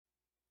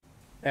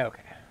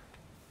Okay.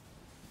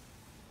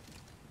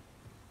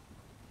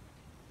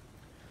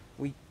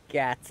 We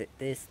got it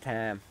this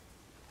time.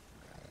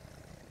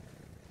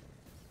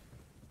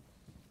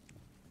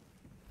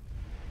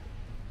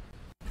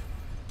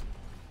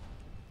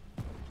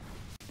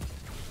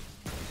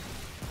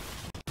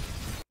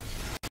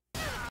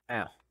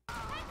 Ow.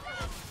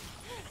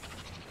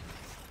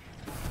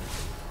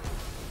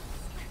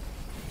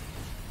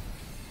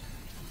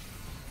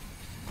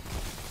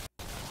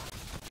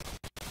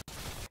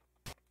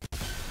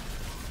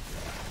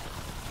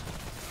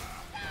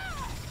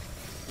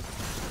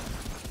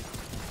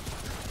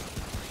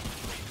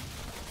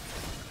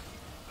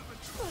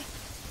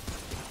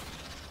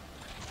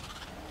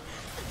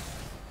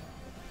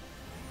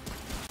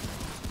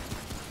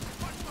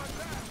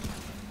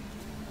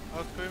 I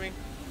was screaming.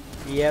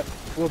 Yep.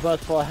 We're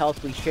both full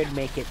health. We should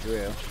make it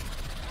through.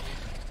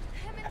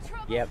 I'm in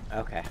trouble. Yep.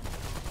 Okay.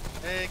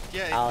 Hey,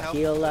 yeah, it I'll helped.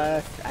 heal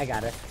us. I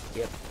got us.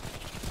 Yep.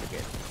 We're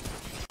good.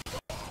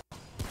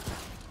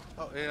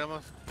 Oh, it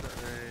almost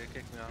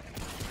kicked me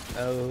off.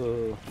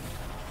 Oh.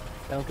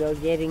 Don't go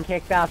getting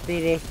kicked off,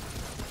 DD.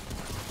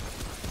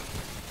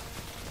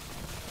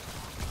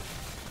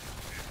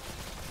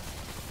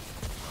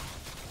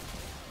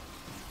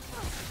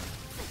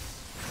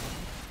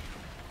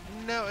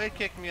 No, it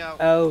kicked me out.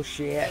 Oh,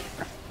 shit.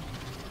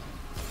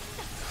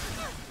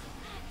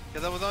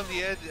 Because I was on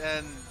the edge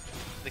and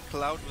the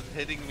cloud was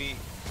hitting me.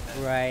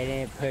 Right,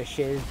 and it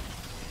pushes.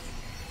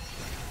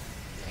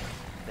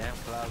 Damn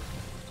cloud.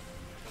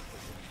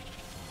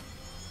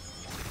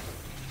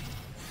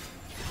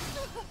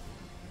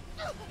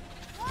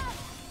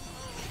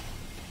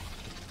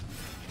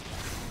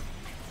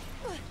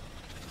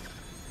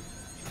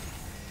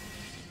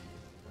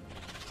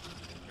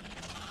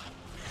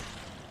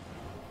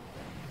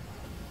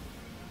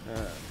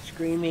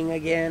 Screaming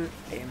again.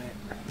 Damn it.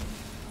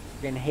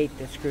 Gonna hate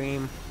the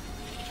scream.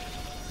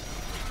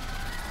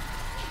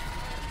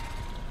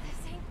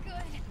 This ain't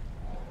good.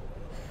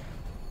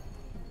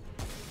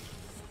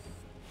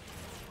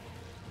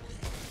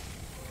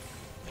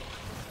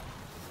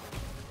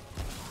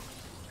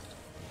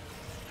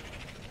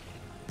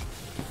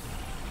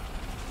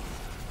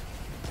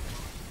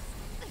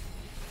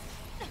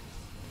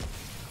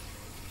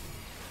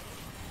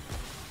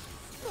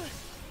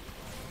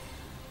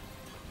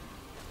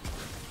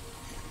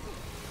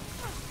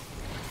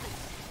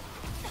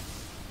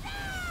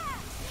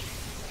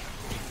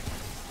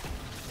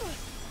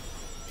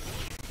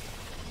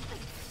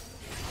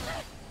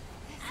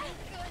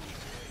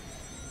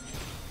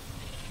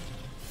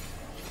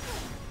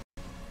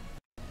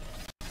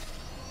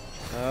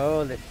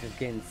 Oh, this is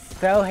getting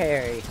so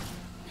hairy.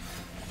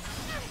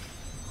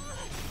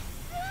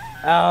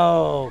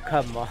 Oh,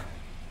 come on.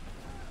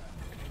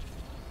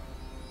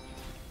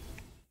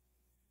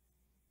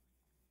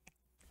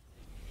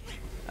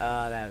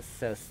 Oh, that was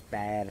so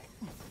bad.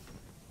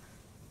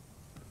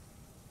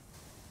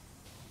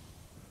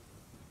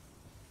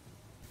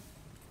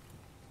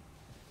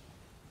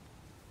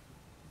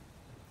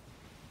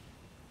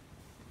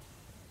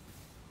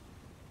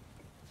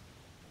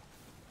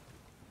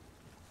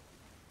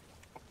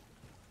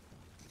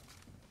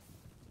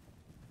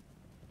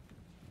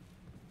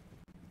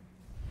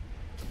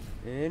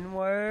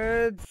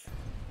 Inwards.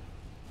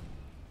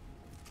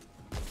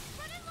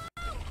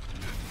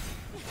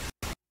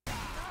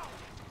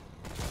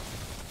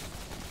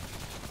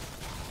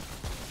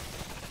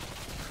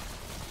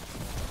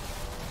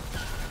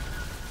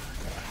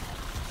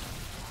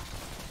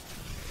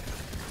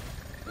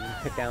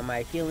 Put down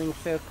my healing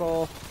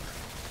circle.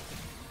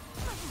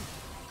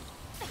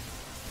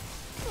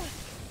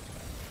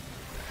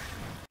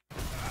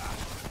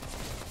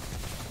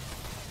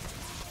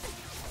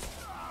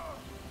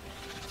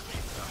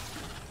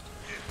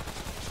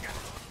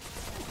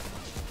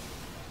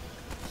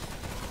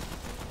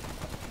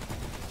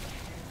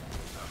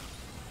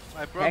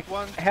 I broke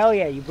one. Hell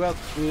yeah, you broke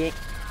me.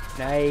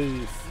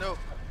 Nice. No,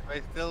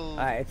 I still.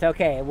 Alright, it's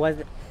okay. It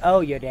wasn't. Oh,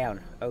 you're down.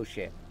 Oh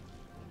shit.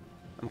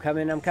 I'm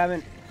coming. I'm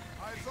coming.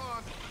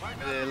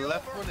 The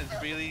left one is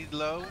really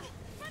low.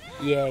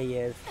 Yeah, he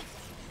is.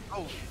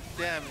 Oh,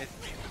 damn it.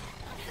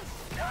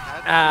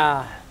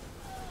 Ah.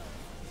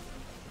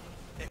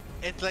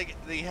 It's like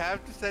they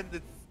have to send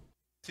this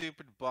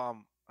stupid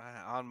bomb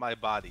on my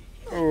body.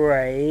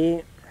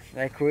 Right.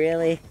 Like,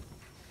 really?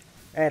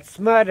 That's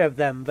smart of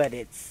them, but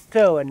it's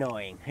so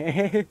annoying.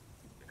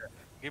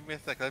 Give me a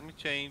sec. Let me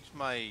change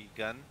my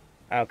gun.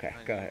 Okay,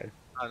 go ahead.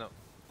 Oh no.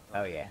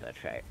 Oh yeah,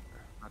 that's right.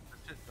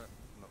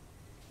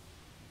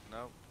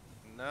 No.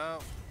 No.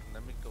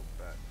 Let me go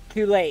back.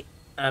 Too late.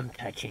 I'm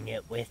touching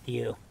it with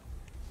you.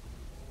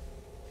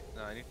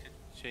 No, I need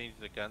to change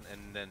the gun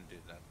and then do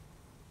that.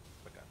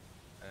 Okay.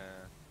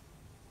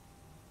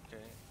 Okay.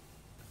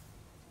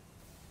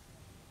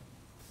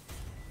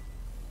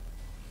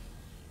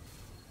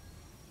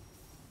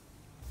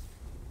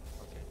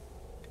 Okay.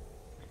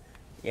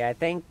 Yeah, I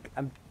think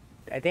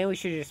we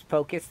should just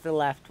focus the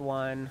left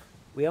one.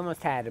 We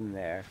almost had him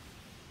there.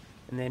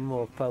 And then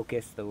we'll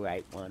focus the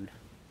right one.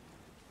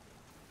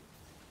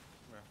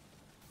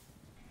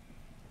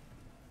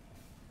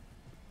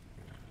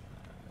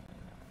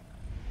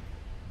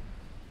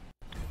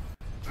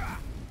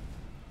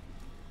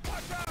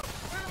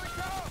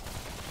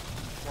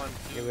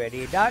 Get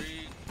ready to dodge.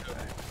 3, go.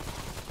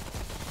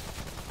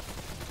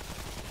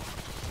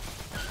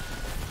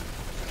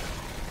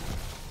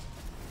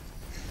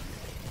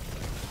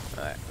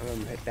 Alright, I'm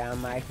gonna put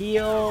down my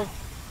heals.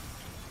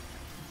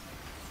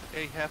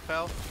 Okay, half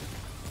health.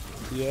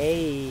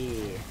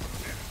 Yay.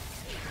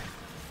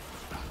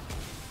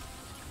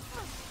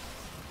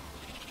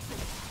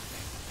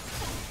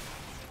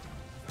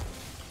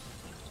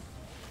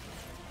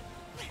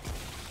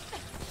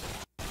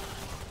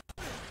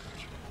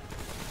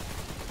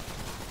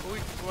 Oh,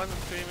 he's one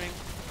screaming.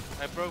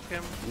 I broke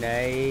him.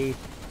 Nice.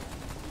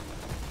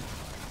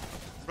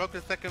 Broke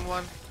the second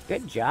one.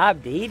 Good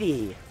job, Dee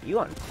Dee. You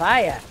on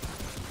fire.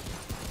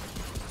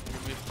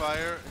 Give me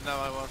fire. No,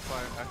 I want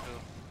fire. Actually.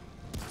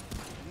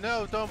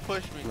 No, don't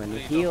push me. I'm gonna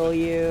please, heal don't push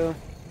me. you.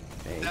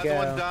 There you Another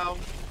one go. down.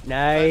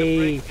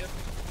 Nice.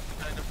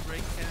 Trying to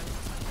break him.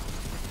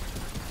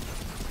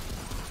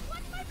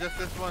 Just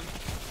this one.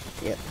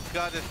 Yep.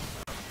 Got it.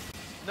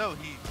 No,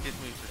 he hit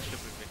me with the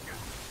stupid finger.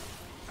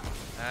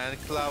 And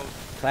Cloud.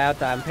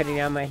 Cloud, I'm putting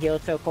down my heal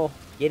circle.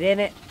 Get in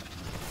it.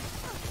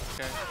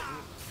 Okay.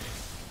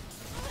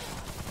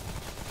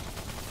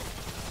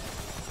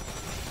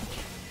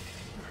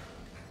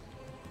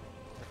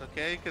 That's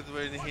okay, because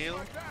we're in heal.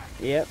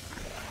 Yep.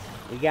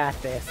 We got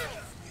this.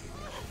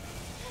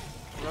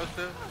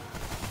 Roster.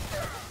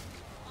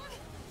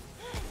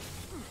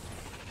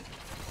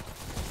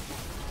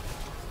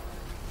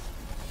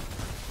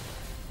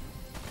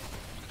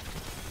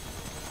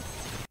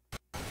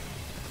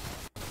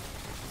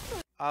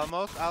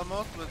 Almost.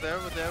 We're there.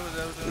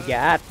 We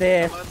got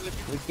this. Come on,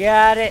 Lippy. We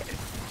got it.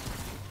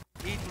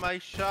 Eat my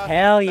shot.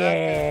 Hell bastard.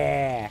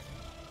 yeah.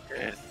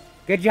 Yes.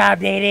 Good job,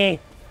 Dee Dee.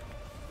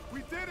 We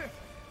did it!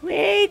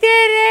 We did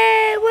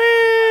it!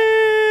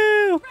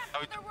 Woo! Now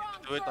we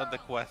just do it on the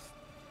quest.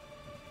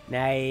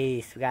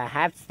 Nice. We got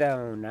Hype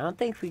Stone. I don't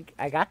think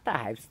I got the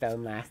Hype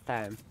Stone last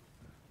time.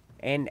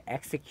 And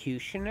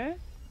Executioner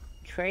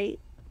trait.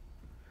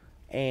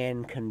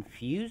 And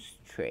Confused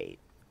trait.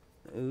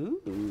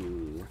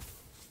 Ooh.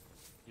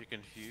 You're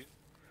confused?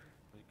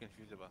 What are you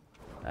confused about?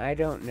 I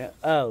don't know.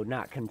 Oh,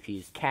 not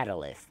Confused.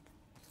 Catalyst.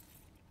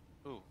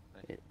 Ooh,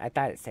 nice. I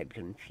thought it said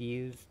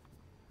Confused.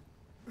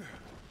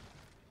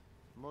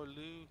 More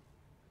loot.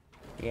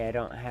 Yeah, I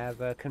don't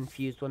have a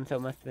Confused one, so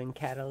it must have been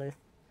Catalyst.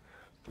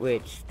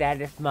 Which,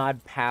 status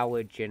mod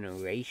power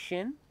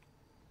generation.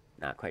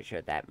 Not quite sure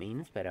what that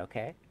means, but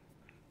okay.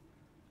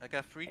 I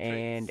got free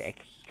And traits.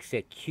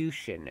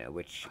 Executioner,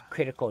 which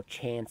critical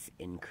chance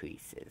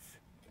increases.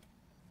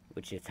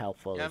 Which is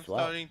helpful Yeah, as I'm well.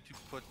 starting to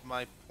put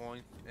my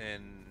points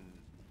in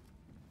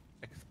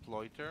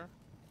Exploiter,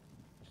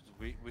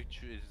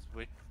 which is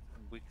weak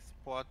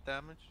spot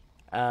damage.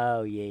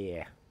 Oh,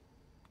 yeah.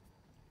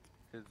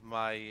 Because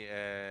my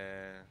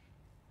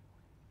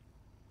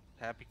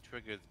happy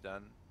trigger is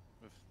done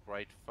with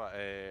rate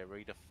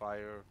of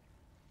fire.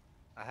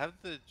 I have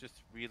the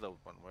just reload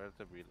one. Where's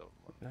the reload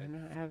one? Do I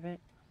not have it?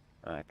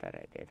 Oh, I thought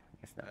I did.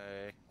 I guess not.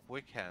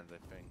 Quick hand, I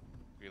think.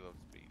 Reload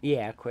speed.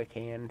 Yeah, quick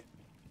hand.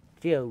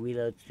 Feel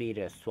reload speed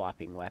or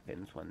swapping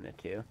weapons, one of the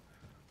two.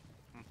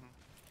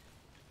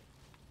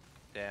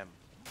 Damn,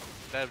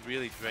 that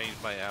really drains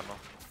my ammo.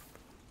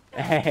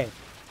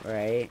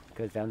 Right?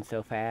 Goes down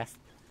so fast.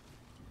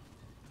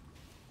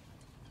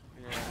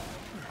 Yeah.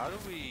 How do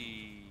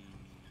we?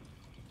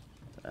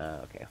 Oh,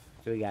 okay.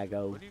 So we gotta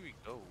go Where do we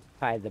go?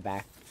 by the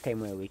back, same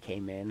way we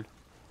came in.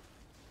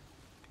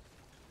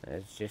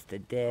 It's just a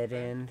dead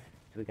end.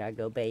 So we gotta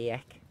go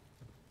back.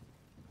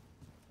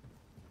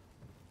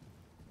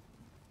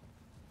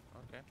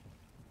 Okay.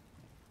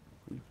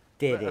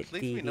 Did Well, it, at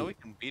least we know DD. we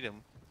can beat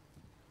him.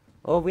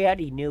 Well, we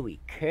already knew we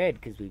could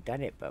because we've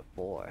done it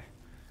before.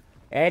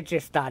 I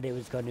just thought it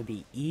was going to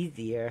be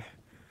easier.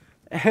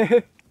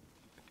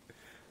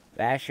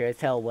 That sure as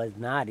hell was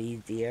not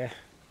easier.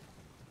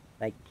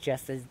 Like,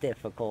 just as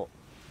difficult.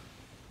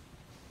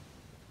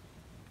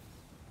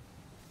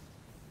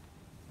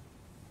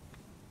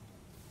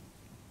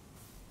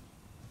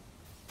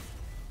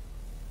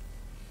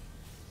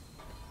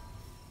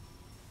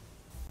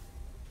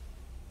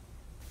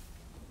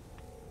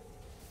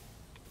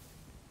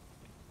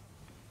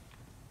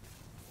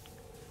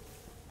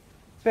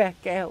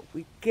 Back out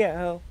we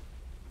go.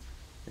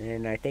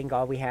 And I think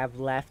all we have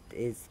left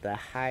is the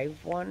hive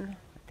one.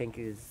 I think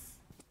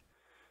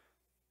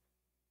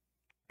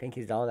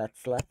is all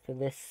that's left for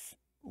this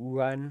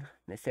run,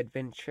 this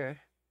adventure.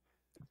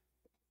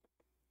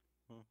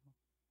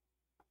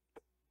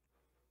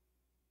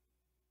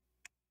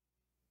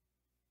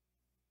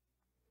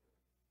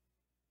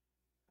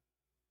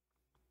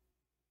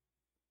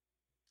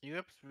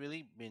 Europe's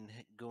really been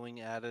going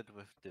at it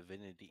with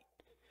Divinity.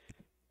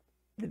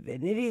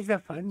 Divinity's a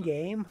fun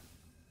game.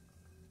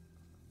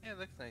 Yeah, it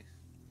looks nice.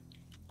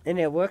 And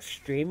it works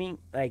streaming,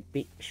 like,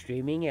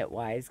 streaming it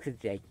wise, because,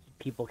 like,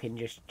 people can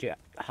just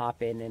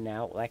hop in and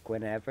out, like,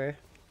 whenever.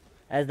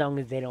 As long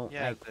as they don't,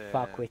 Yeah, like,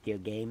 fuck with your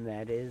game,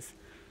 that is.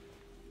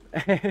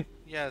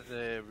 Yeah,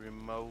 the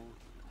remote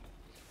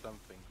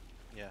something.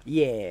 Yeah.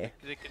 Yeah.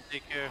 They can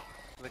take care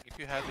Like if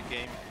you have the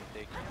game, you can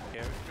take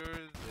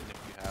characters, and if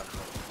you have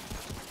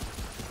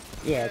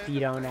Yeah, if you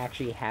don't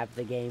actually have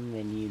the game,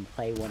 then you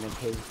play one of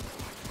his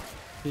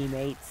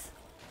teammates.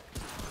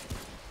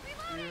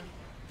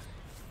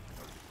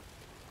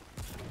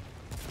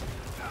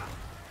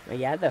 But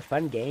yeah, they're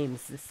fun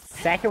games. The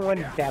second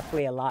one's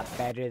definitely a lot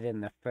better than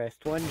the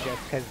first one,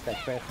 just because the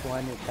first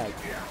one is like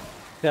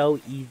so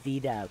easy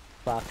to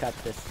fuck up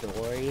the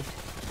story.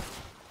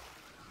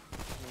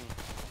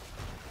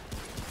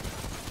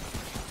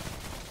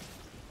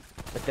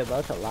 But they're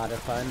both a lot of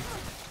fun.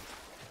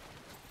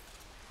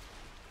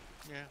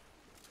 yeah.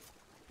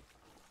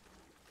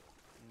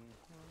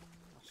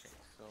 Okay,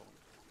 so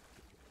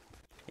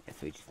Yeah, so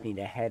we just need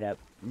to head up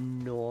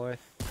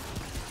north.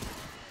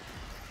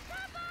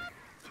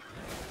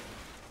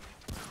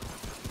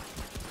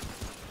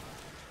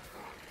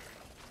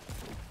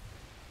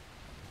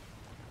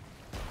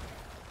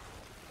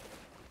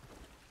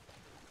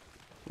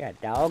 Got a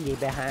doggy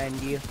behind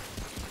you.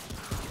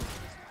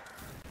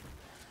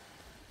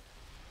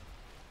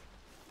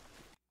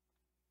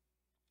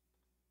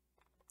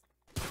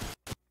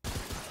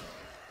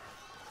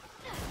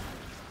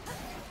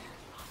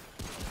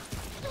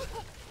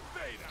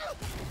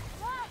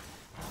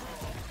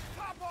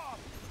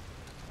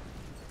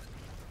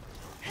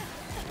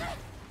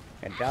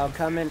 A dog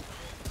coming.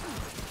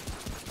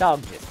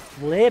 Dog just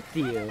flipped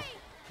you.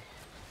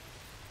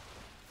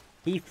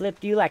 He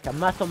flipped you like a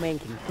muscle man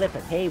can flip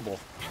a table.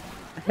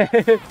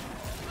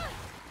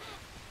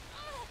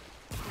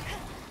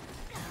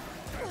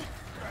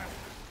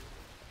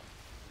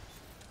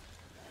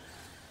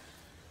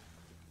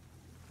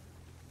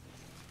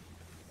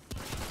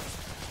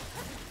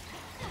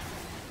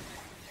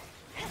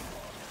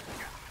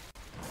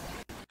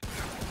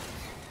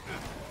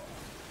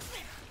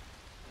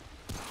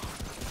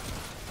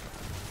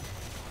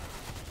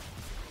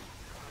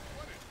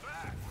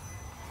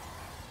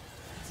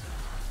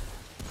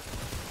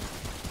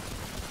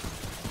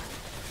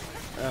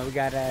 We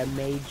got a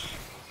mage.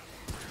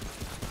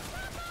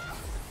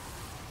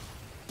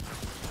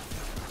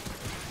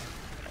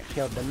 I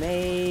killed the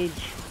mage.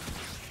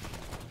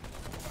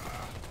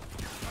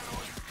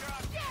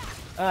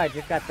 Oh, I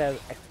just got the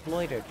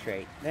exploiter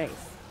trait. Nice.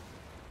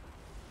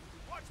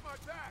 Watch my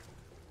back.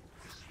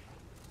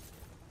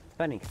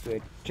 Funny, 'cause we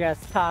were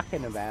just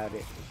talking about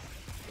it.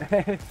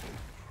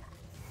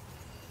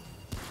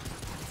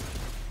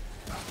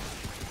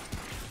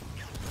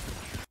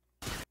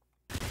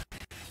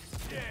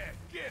 Yeah,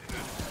 get it.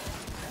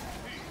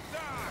 He's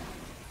done.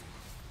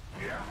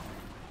 Yeah.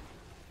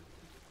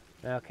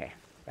 Okay,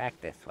 back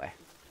this way.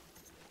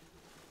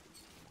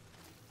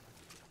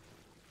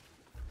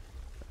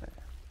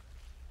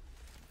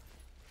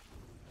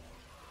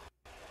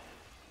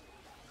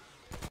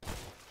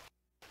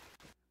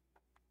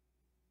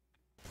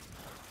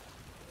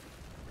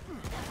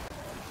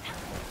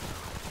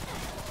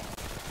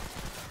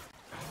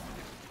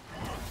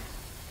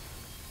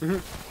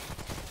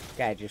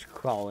 Guy just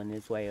crawling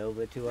his way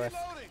over to us.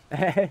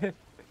 Reloading.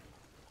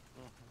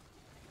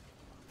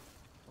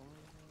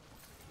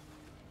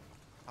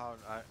 hard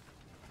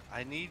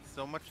I need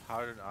so much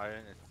hardened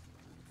iron.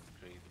 It's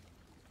crazy.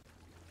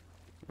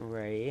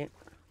 Right.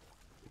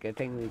 Good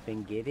thing we've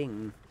been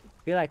getting. I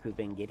feel like we've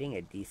been getting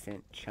a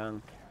decent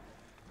chunk.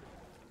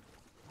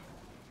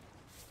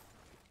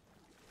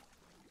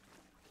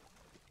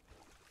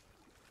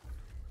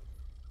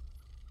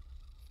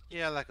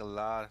 Yeah, like a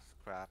lot of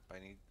scrap.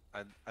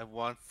 I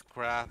want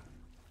scrap.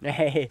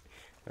 Right.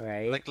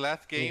 Like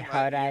last game,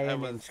 hard I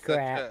iron was and such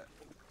scrap.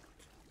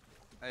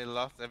 I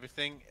lost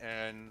everything,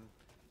 and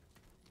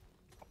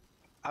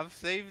I've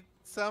saved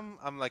some.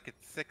 I'm like at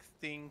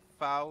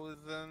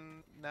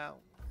 16,000 now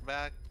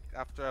back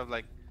after I've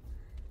like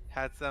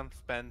had some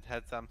spent,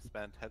 had some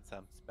spent, had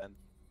some spent.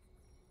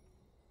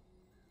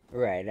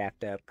 Right,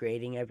 after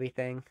upgrading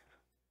everything.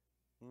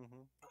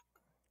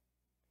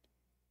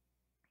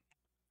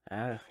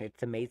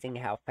 It's amazing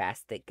how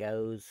fast it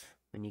goes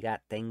when you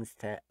got things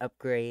to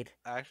upgrade.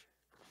 I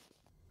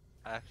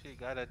actually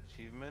got an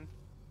achievement.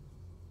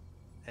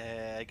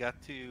 I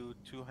got to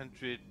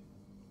 200,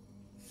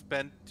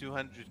 spent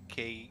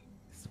 200k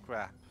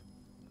scrap.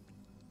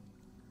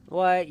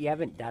 What? You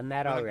haven't done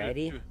that 200,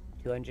 already?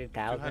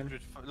 200,000?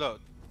 No,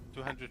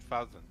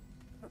 200,000.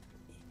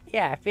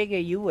 Yeah, I figure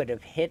you would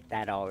have hit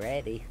that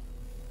already.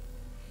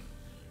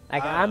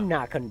 Like, I'm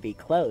not gonna be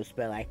close,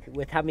 but like,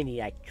 with how many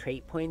like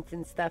trait points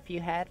and stuff you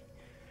had,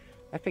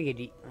 I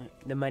figured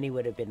the money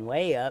would have been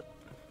way up.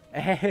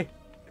 I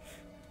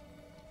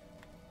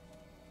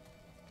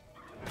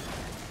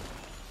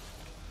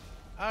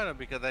don't know,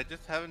 because I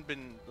just haven't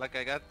been, like,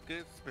 I got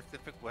good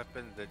specific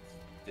weapons that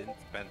didn't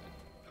spend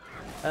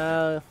it.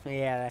 Oh,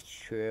 yeah, that's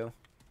true.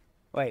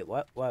 Wait,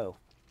 what? Whoa.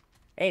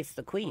 Hey, it's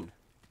the queen.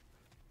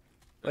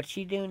 What's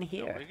she doing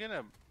here? So we're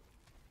gonna...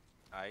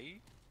 I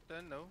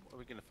don't know. Are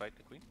we gonna fight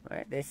the queen?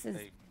 Alright, this is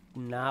Like,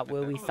 not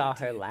where we saw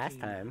her last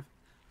time.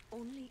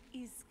 Only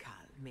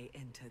Iskal may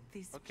enter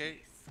this okay,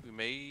 place. we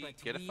may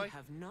But get a we fight.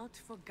 have not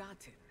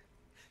forgotten.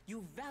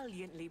 You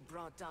valiantly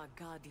brought our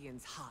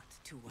guardian's heart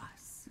to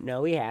us.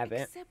 No, we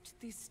haven't. Accept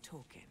this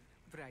token,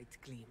 bright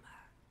gleamer.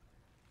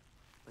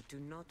 But do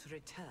not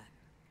return,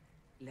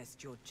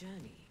 lest your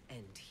journey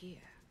end here.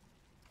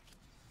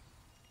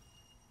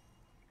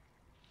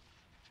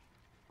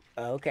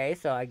 Okay,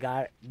 so I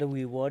got the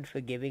reward for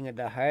giving her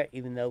the heart,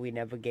 even though we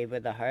never gave her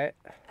the heart.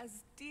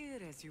 As dear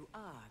as you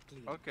are,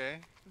 gleamer. Okay.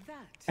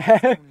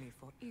 That is only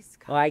for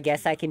Iskar. Well, I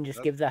guess I can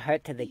just give the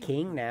heart to the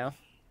king now.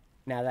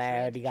 Now that I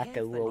already got the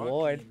Carefully,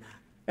 reward.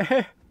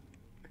 gleamer.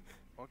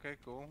 Okay,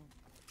 cool.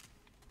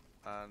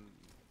 And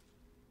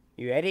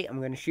You ready?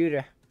 I'm gonna shoot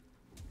her.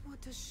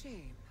 What a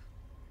shame.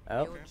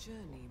 Oh, Your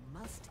journey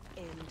must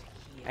end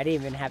here. I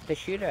didn't even have to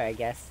shoot her, I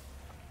guess.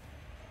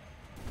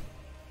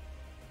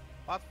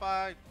 boss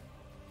fight.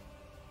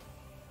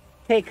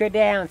 Take her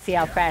down. See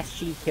how fast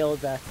she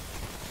kills us.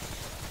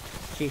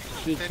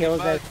 She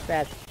kills us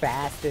as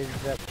fast as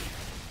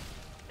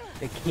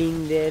the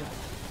king did.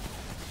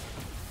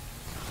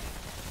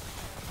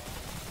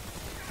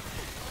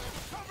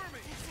 Cover me.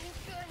 This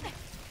ain't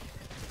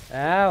good.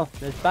 Oh,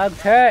 this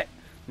bug's hurt.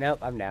 Nope,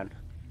 I'm down.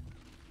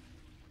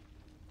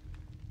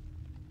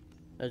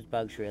 Those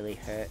bugs really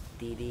hurt,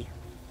 Dee Dee.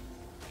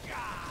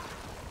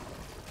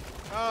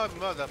 Oh,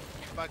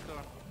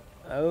 motherfucker.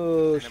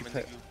 Oh, And she I'm in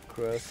put the goo.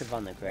 corrosive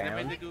on the I'm in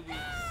ground. the goo.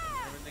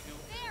 I'm in the goo.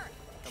 There.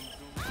 I'm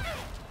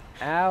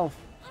goo. Ow.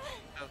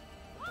 Oh,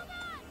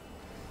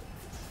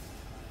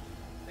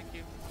 thank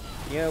you.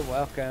 You're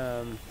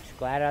welcome. Just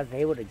glad I was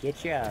able to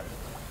get you up.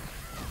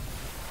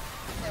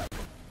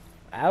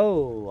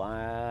 Oh,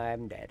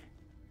 I'm dead.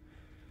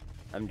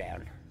 I'm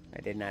down.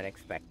 I did not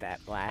expect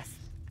that blast.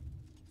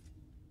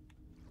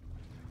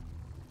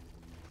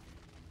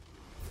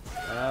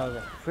 Oh,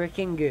 the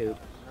freaking goop.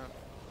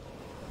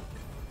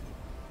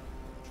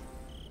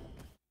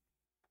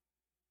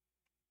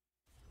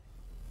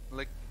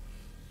 Like,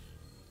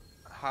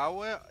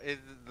 how is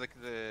like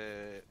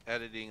the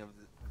editing of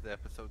the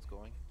episodes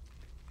going?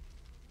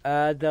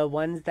 The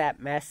ones that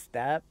messed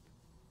up,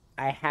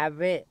 I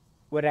have it.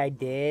 What I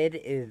did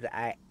is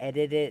I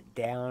edited it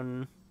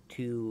down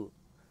to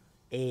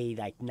a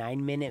like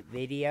 9-minute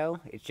video.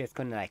 It's just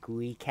gonna like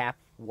recap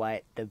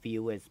what the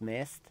viewers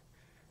missed,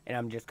 and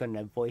I'm just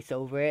gonna voice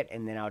over it,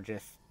 and then I'll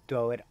just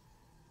throw it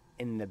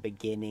in the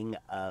beginning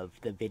of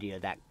the video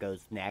that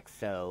goes next.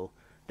 So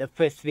the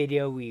first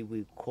video we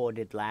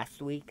recorded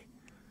last week,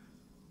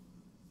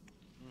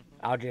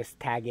 I'll just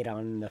tag it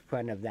on the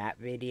front of that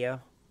video.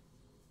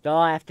 So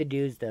all I have to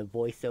do is the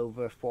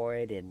voiceover for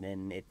it, and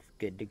then it's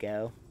good to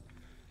go.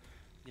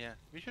 Yeah,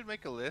 we should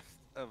make a list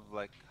of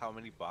like how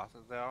many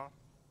bosses there are,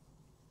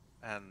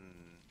 and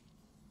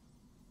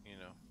you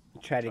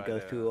know, Try to Try go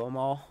to- through them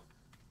all.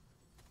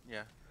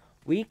 yeah,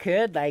 We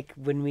could, like,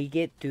 when we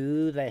get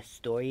through the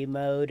story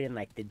mode and,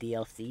 like, the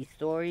DLC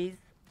stories,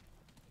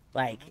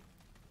 like,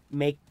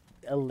 make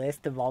a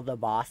list of all the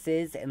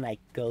bosses and, like,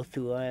 go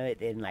through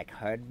it in, like,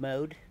 hard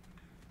mode.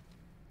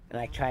 And,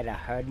 like, try to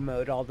hard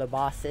mode all the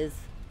bosses.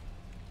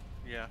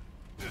 yeah.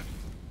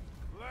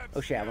 Let's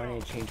Oh, shit, I go.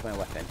 wanted to change my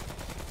weapon.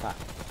 Fuck.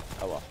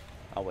 Oh, well.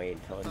 I'll wait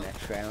until the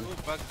next round. Ooh,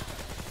 bug.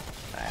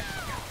 Alright.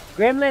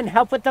 Gremlin,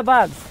 help with the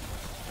bugs!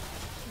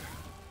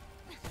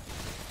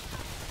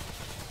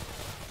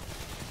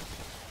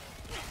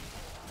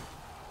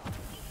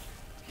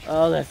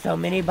 Oh, there's so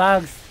many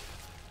bugs.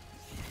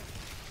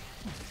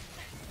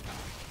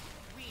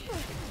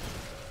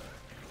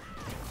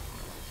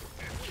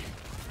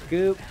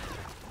 Goop.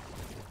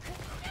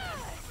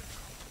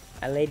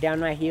 I laid down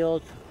my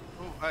heels.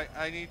 Ooh,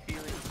 I need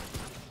healing.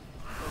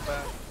 So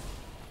bad.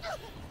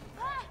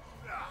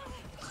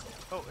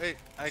 Oh, hey,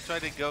 I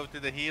tried to go to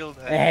the healed.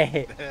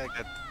 Hey. I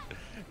got...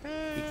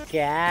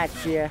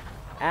 Gotcha.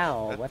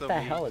 Ow, That's what so the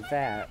mean. hell is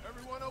that?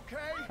 Everyone okay?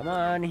 Come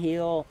on,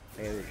 heal.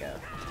 There we go.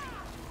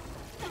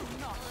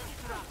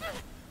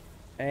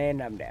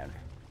 And I'm down.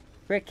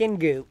 Frickin'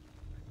 goop.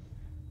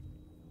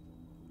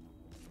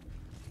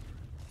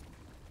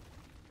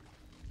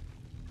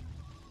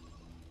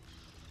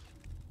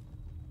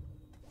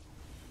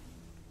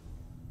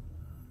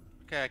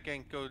 Okay, I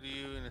can go to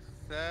you in a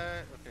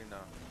sec. Okay, no.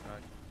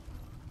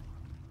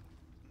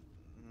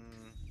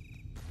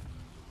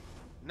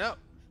 No.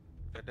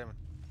 God damn it.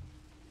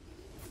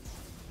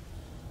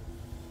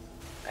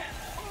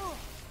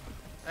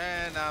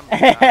 And I'm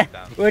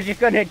down. We're just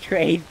gonna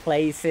trade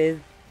places.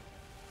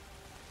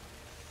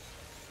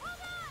 Oh,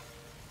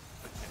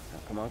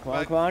 come on, come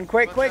on, come on.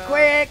 Quick, quick,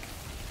 quick!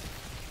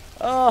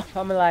 Oh,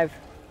 I'm alive.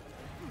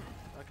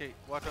 Okay,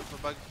 watch out for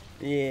bugs.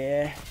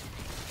 Yeah.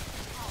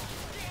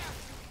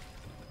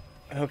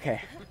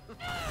 Okay.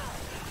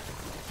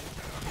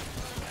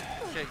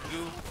 Okay,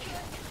 goo.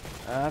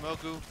 More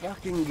goo.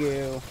 Fucking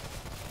goo.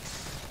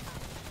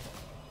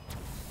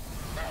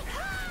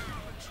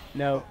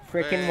 No,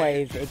 frickin' Hey.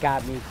 waves. It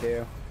got me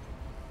too.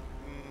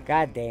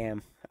 God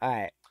damn.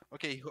 Alright.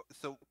 Okay,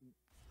 so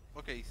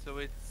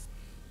it's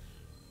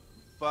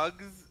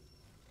bugs,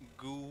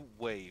 goo,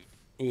 wave.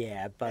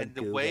 Yeah, bug And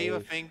the goo wave, I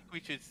wave. think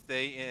we should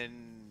stay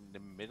in the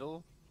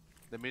middle.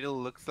 The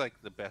middle looks like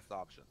the best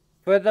option.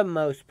 For the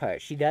most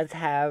part, she does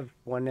have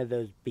one of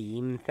those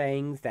beam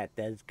things that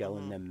does go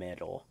in the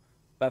middle.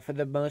 But for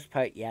the most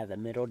part, yeah, the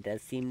middle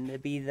does seem to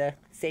be the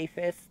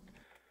safest.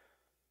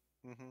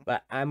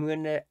 But I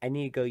need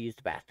to go use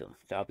the bathroom,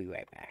 so I'll be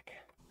right back.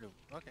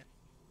 Okay.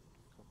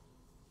 Cool.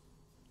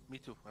 Me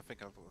too. I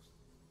think I'll go.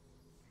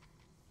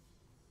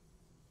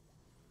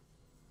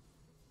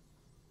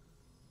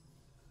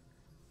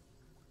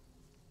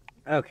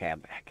 Okay, I'm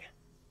back.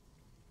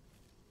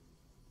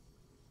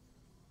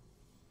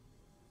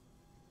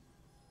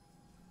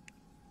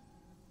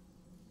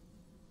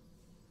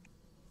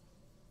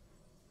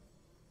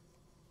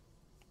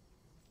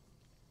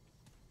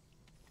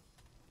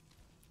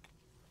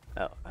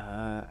 Oh,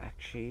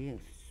 actually,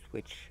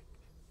 switch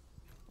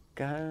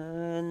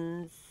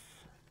guns.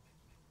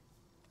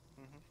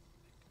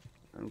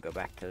 And go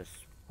back to the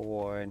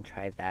spore and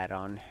try that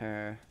on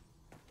her.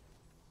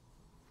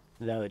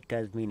 Though it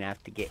does mean I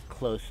have to get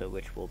closer,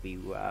 which will be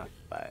rough,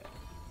 but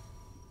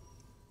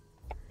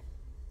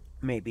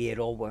maybe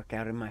it'll work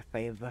out in my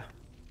favor.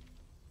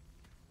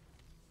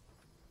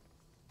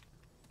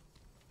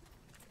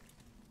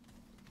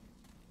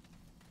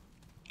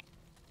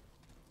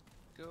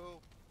 Go.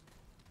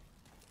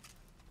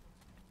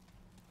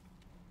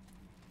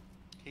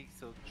 Okay,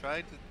 so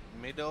try the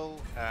middle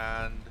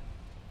and...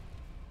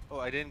 Oh,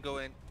 I didn't go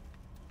in.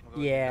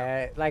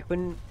 Yeah, like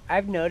when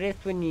I've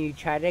noticed when you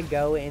try to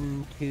go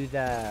into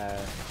the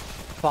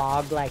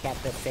fog like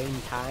at the same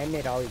time,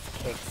 it always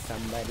kicks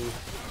somebody.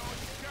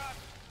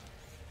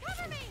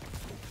 Cover me.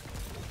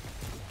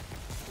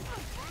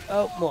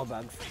 Oh, more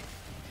bugs.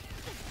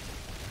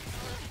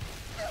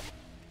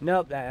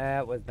 Nope,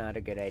 that was not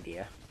a good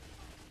idea.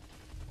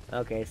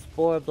 Okay,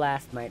 Spore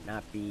Blast might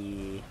not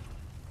be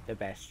the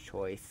best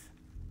choice.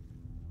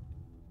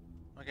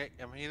 Okay,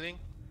 I'm healing.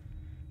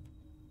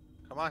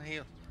 Come on,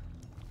 heal.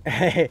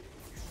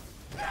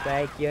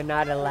 Like, you're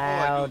not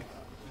allowed.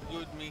 You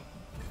gooed me.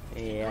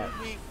 Yeah.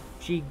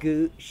 You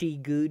gooed me. She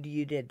gooed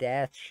you to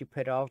death. She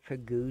put all of her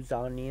goos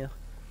on you.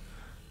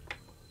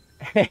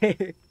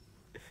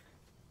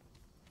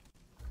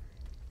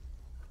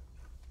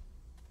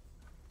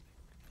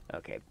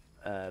 Okay,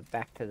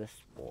 back to the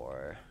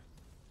spore.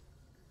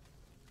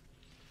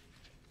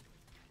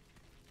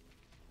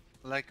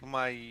 Like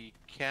my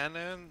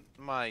cannon,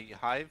 my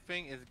hive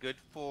thing is good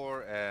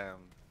for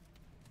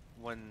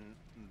when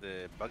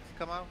the bugs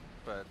come out,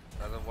 but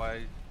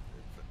otherwise,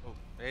 oh,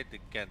 it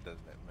again does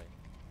that, mate.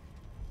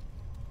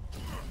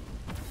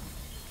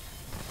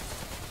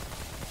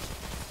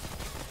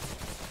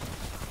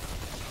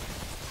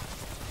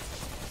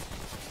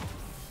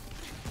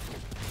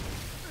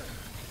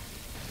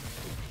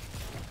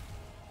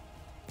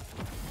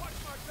 Watch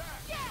my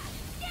back. Yeah,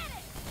 get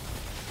it.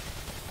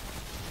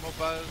 More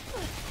bugs.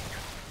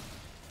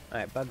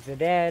 Alright, bugs are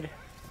dead.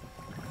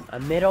 A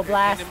middle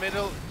blast. In the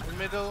middle,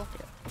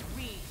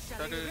 We shall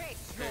Started-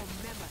 erase your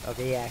memory.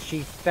 Okay, yeah,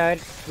 she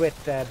starts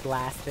with the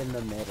blast in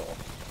the middle.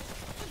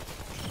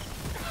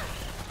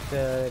 So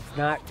it's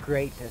not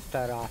great to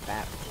start off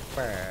at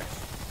first.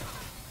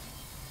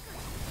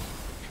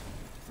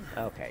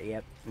 Okay,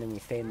 yep. And then we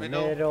stay in the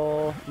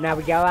middle. Now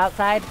we go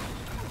outside.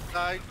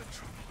 side.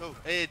 Oh,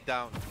 it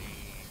down.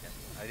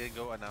 I didn't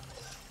go enough.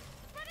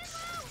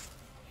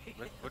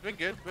 But we're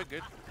good, we're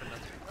good.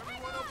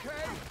 Everyone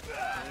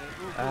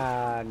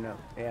okay? No.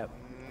 Yep.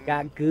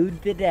 Got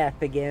gooed to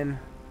death again.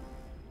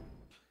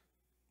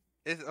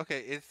 It's okay.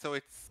 It's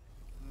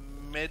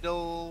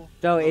middle.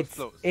 So no, it's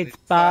slow. it's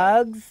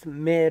fast. bugs,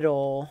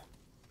 middle,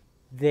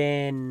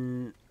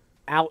 then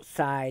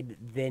outside,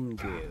 then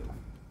goo.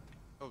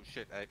 Oh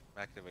shit! I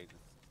activated.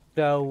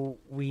 So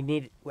we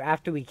need,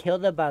 after we kill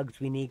the bugs,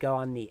 we need to go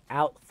on the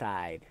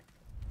outside.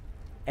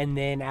 And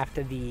then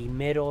after the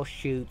middle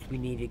shoots, we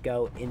need to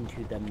go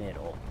into the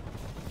middle.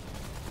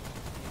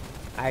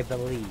 I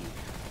believe.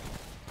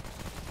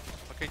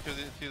 Okay, so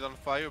she's on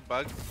fire.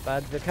 Bugs.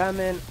 Bugs are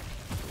coming.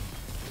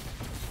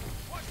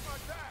 Watch my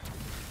back.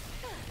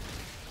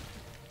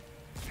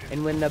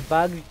 And when the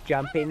bugs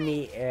jump in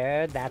the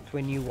air, that's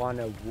when you want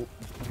to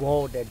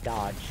roll to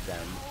dodge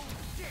them.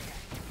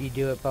 If you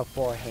do it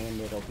beforehand,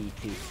 it'll be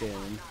too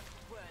soon.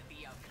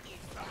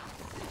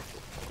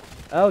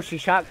 Oh, she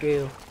shot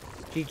goo.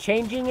 She's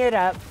changing it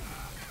up.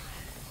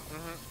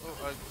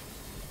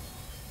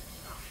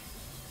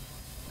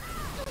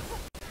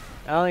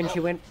 Oh, and she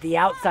went the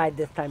outside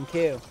this time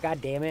too.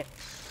 God damn it.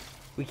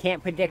 We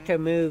can't predict her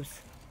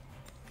moves.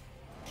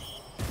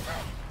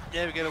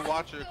 Yeah, we gotta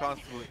watch her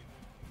constantly.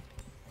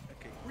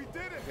 Okay. We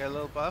did it. We got a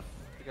little buff.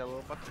 We got a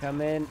little buff.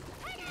 Come in.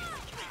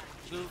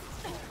 Blue.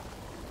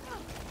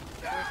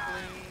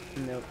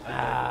 Nope.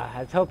 I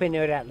was hoping it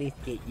would at least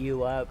get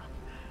you up.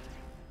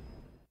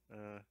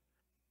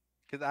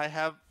 Cause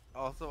I've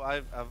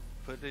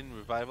put in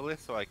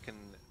revivalist so I can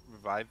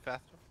revive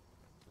faster.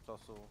 It's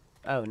also.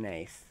 Oh,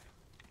 nice.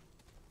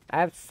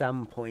 I have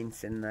some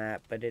points in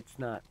that, but it's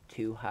not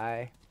too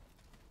high.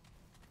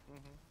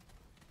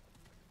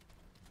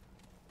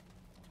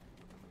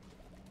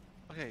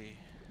 Okay.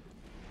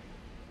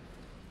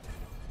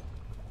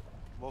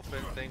 Both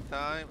at the same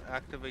time.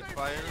 Activate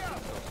fire.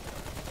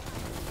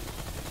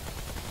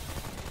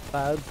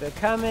 Bugs are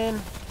coming.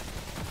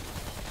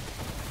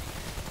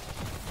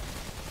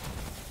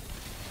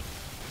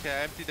 Okay,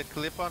 I emptied the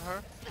clip on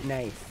her.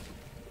 Nice.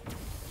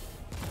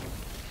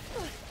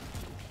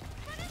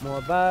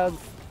 More bugs.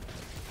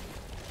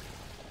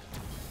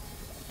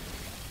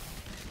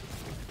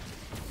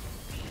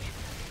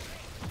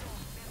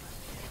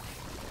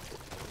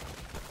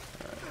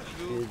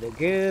 Do the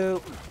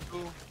goo.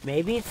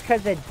 Maybe it's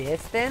because of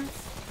distance.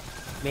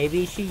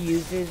 Maybe she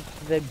uses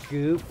the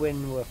goop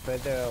when we're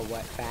further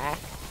away back.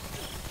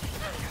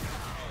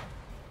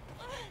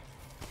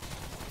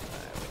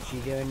 What's she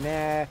doing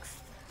next?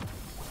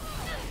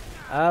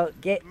 Oh,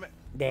 get.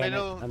 Damn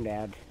middle. it. I'm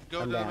down.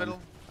 Go I'm to down. the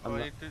middle.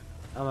 I'm,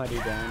 Oh, I'm already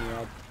down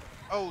yet.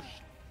 oh,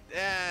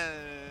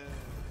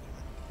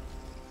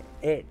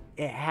 It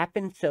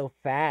happened so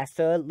fast.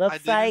 So it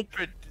looks I like.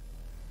 didn't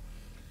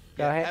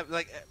Go ahead.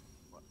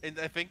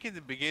 I think in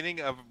the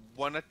beginning of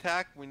one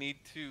attack, we need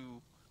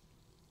to.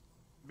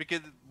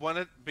 Because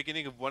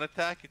beginning of one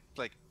attack, it's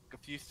like a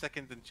few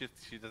seconds and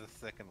she does a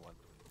second one.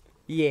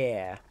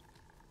 Yeah.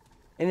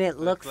 And it So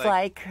looks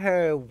like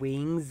her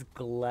wings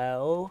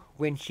glow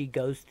when she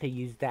goes to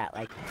use that,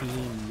 like,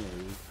 beam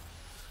move.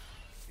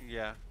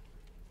 Yeah.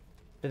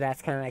 So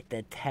that's kind of like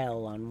the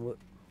tell on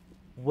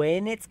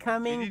when it's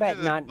coming, but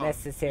not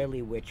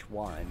necessarily which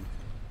one.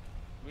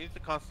 We need to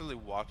constantly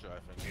watch her,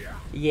 I think.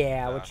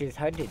 Yeah, which is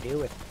hard to do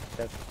with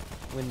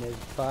when there's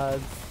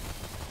bugs.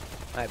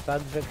 Alright,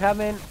 bugs are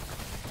coming.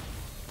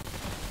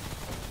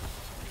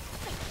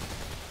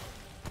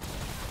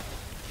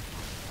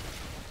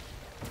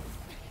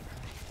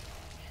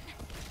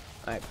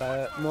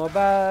 Alright, more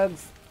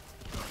bugs.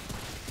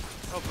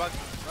 Oh, bugs!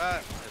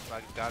 Ah, the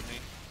bug got me.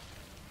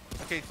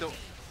 Okay, so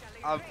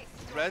I've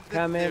read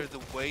that there's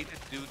a way to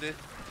do this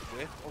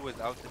with or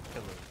without the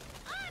pillars.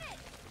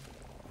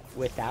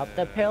 Without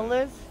the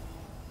pillars?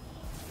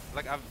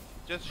 Like I've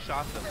just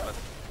shot them, but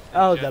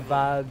oh, the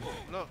bugs.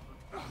 No.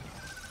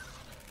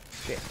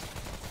 Shit.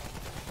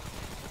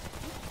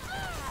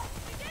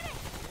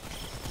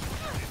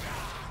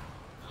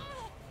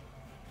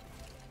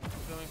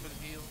 Going for the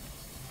heal.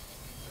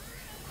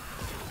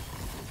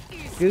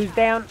 Goo's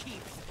down.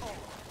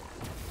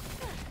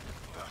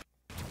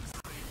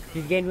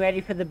 She's getting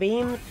ready for the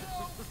beams.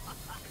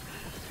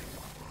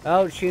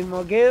 Oh, shooting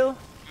more goo.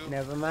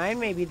 Never mind.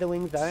 Maybe the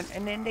wings aren't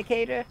an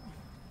indicator.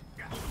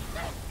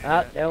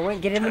 Oh, no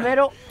one. Get in the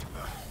middle.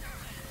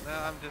 No,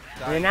 I'm just And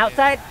dying. then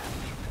outside.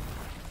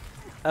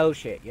 Oh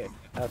shit. Good.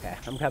 Okay,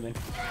 I'm coming.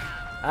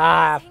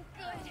 Ah,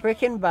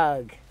 freaking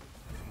bug.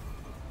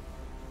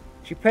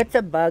 She puts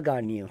a bug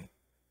on you.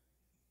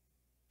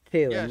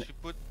 Too. Yeah, she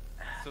put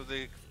so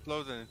they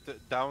explode and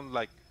it's down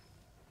like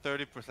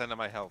 30% of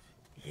my health.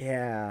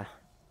 Yeah.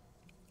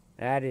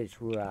 That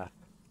is rough.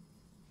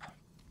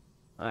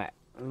 Alright,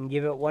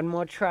 give it one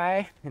more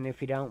try, and if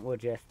you don't, we'll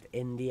just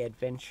end the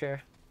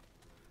adventure.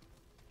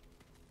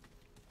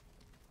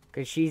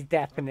 Because she's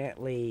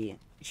definitely...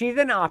 She's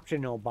an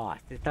optional boss.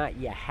 It's not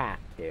you have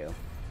to.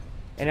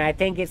 And I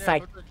think it's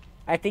like...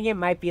 I think it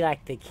might be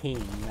like the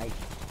king. Like,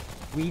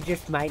 we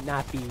just might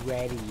not be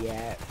ready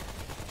yet.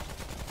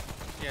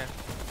 Yeah.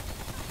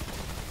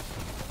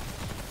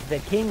 The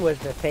king was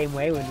the same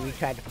way when we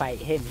tried to fight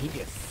him. He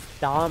just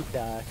stomped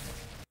us.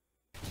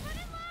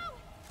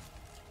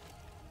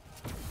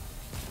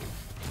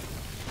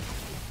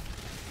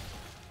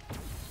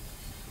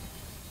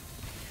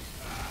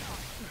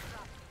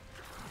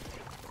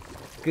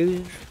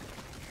 Goose.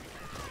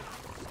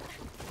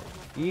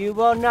 You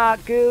will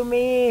not goo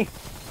me!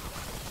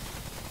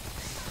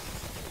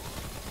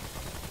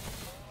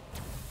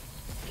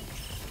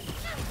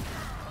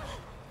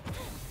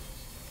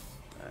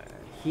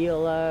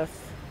 Heal us.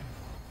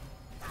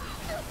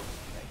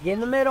 Get in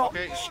the middle.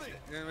 Okay,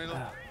 in the middle.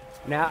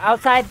 Now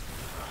outside.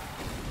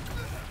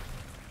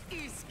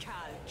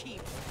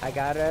 I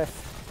got us.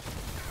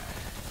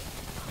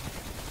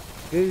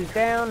 Goo's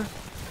down.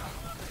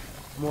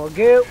 More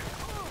goo.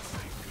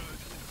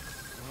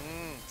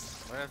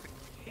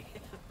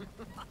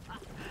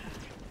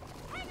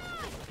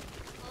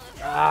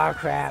 Oh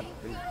crap.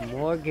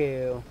 More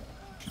goo.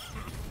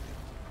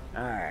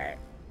 Alright.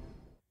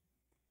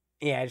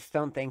 Yeah, I just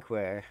don't think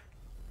we're...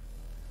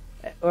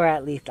 Or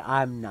at least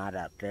I'm not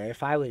up there.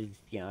 If I was,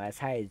 you know, as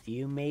high as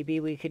you, maybe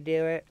we could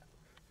do it.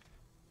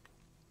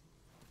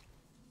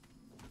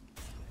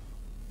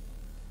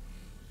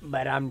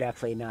 But I'm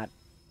definitely not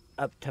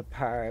up to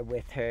par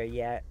with her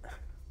yet.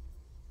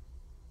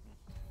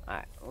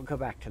 Alright, we'll go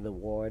back to the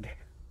ward.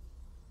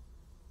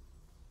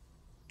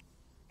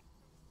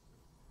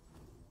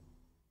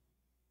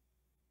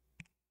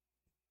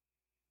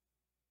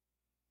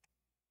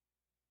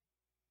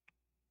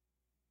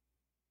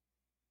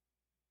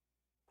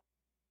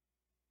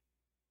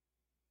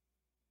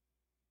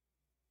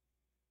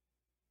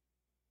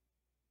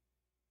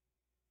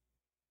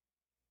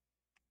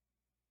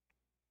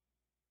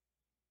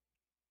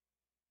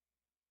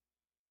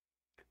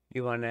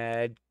 You want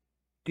to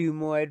do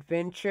more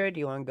adventure? Do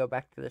you want to go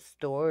back to the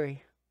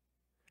story?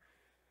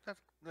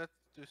 Let's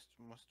just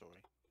more story.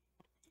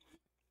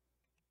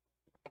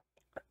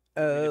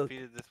 If we Oh,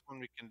 defeated this one,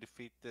 we can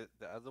defeat the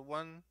other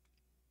one,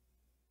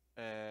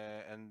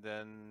 and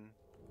then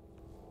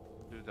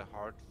do the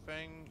hard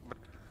thing. But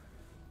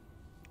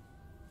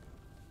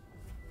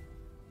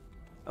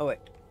oh wait.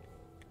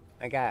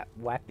 I got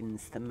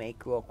weapons to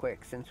make real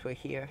quick since we're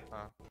here.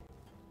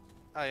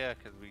 oh yeah,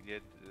 because we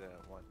did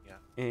one. Yeah.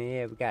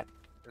 Yeah, we got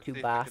Let's two see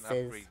if we can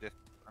bosses. upgrade this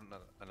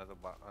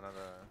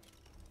another.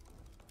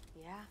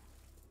 Yeah.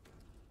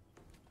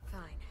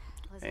 Fine.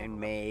 Let's And have a look.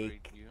 make.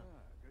 Upgrade you.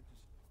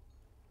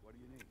 What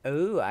do you need?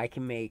 Oh, I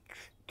can make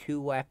 2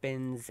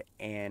 weapons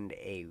and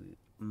a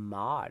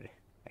mod.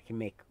 I can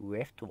make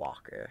Rift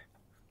Walker.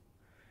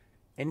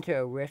 Enter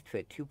a rift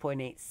for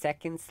 2.8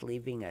 seconds,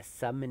 leaving a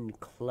summoned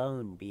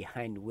clone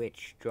behind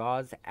which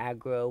draws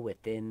aggro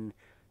within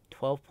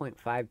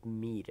 12.5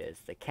 meters.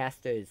 The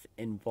caster is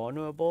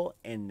invulnerable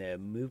and the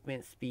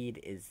movement speed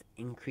is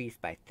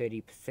increased by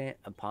 30%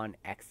 upon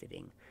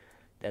exiting.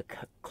 The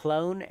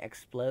clone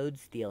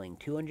explodes, dealing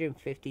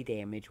 250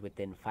 damage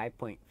within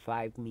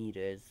 5.5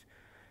 meters.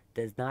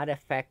 Does not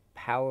affect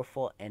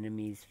powerful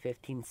enemies'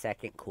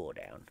 15-second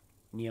cooldown.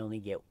 You only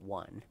get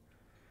 1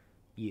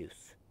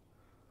 use.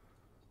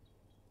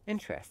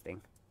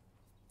 Interesting.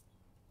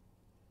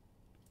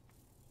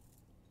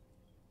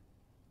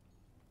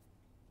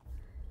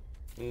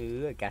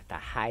 Ooh, I got the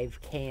Hive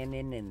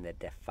Cannon and the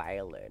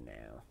Defiler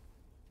now.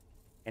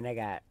 And I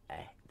got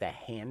the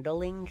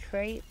Handling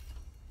trait.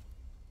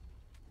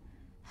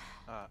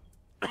 Uh,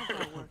 I've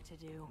got work to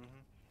do.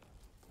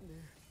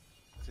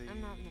 see,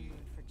 I'm not in the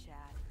mood for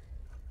chat.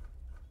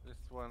 this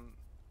one,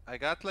 I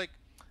got like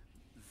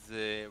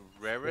the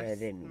rarest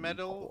Shredded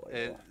metal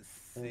is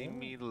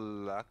coil.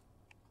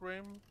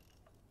 simulacrum.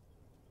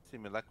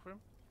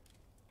 Simulacrum.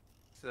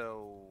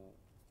 So,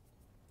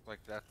 like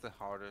that's the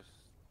hardest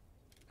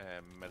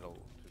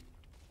metal to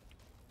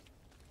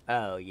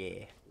Oh,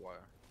 yeah.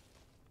 wire.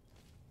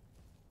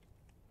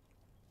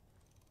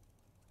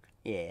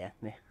 Yeah,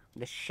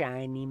 the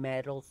shiny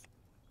metals.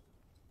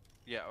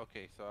 Yeah.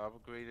 Okay. So I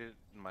upgraded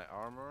my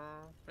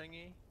armor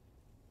thingy.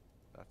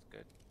 That's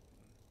good.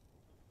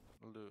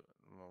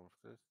 More of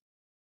this.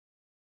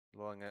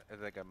 Long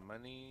as I got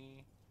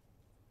money.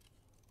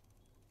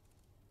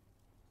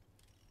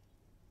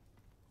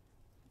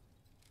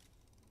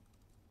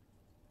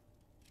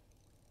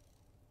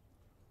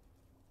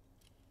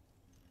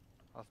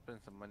 I'll spend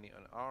some money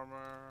on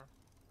armor.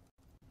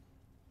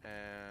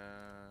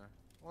 And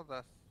well,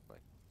 that's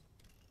like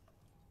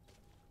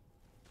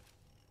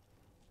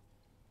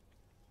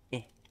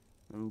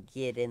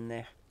Get in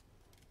there.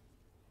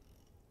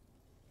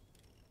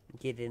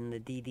 Get in the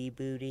DD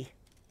booty.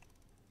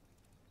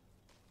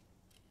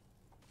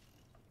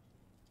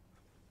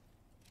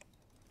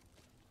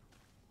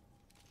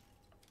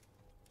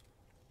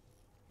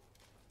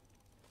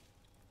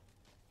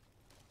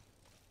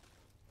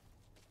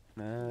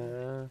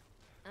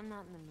 I'm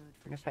not in the mood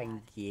for Wonder if chat. I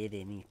can get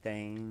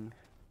anything.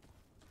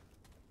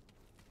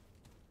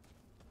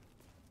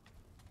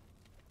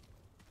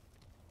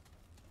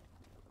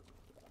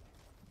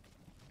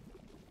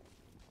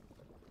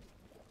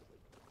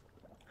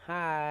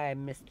 Hi,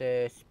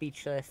 Mr.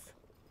 Speechless.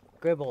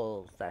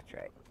 Scribbles, that's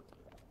right.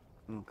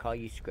 I'm gonna call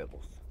you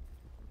Scribbles.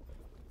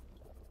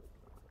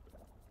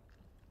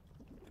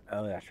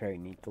 Oh, that's right, we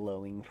need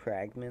glowing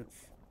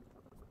fragments.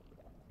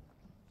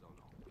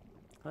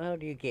 How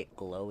do you get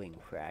glowing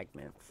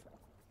fragments?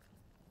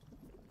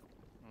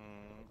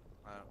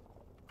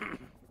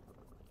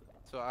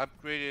 so I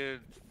upgraded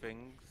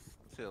things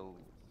till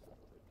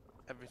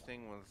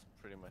everything was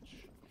pretty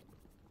much.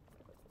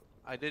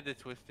 I did the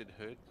twisted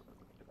hood.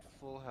 It's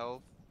full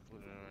health,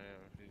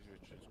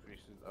 which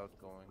increases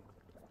outgoing.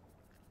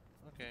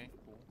 Okay,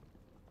 cool.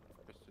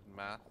 Twisted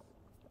math.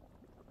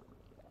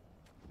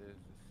 It is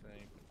the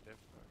same but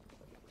different.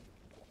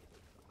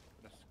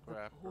 The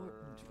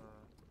scrapper.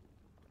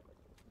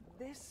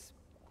 This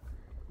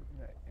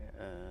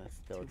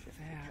Still to just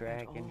fare a at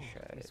dragon all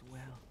shard. is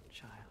well,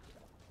 child.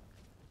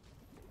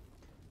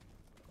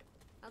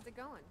 How's it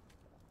going?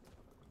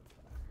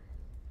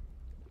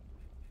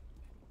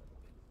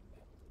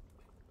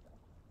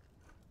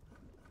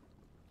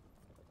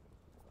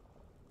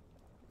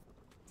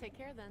 Take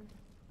care then.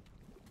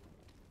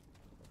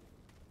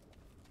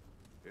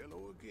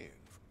 Hello again.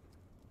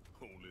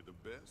 Only the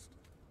best.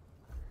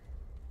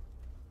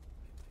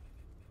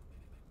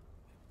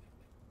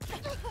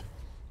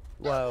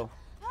 Whoa.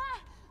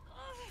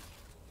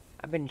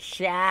 I've been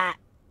shot.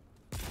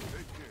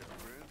 Take care,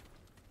 friend.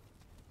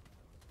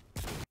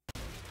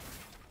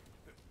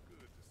 Good to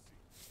see.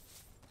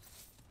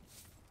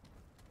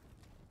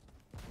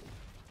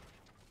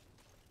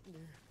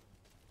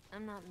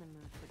 I'm not in the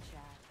mood for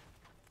chat.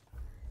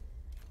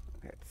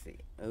 Let's see.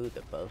 Oh,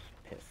 the both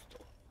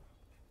pistol.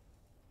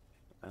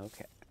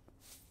 Okay.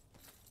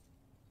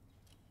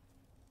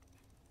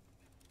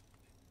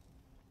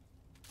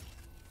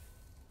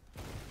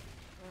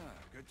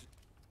 Good to...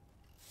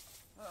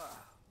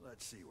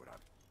 let's see what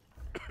I've...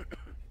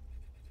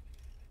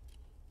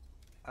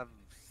 I've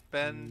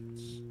spent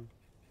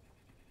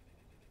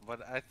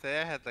what I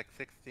say I had like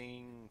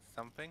 16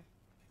 something.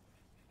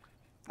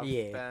 I've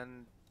Yeah.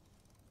 spent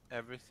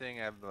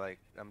everything.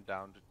 I'm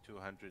down to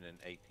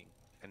 218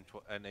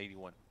 and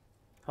 81.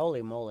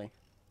 Holy moly.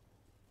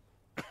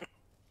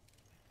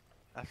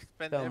 I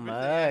spent So everything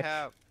I much.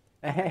 have.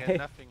 I got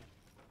nothing.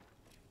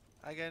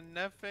 I got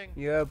nothing.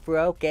 You're a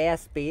broke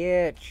ass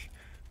bitch.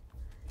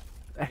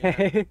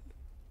 Yeah.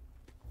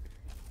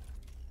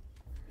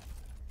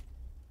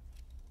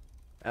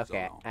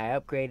 Okay, long. I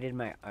upgraded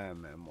my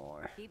armor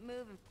more. Keep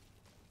moving.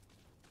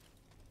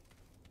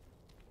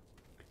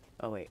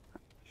 Oh wait,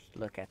 just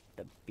look at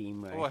the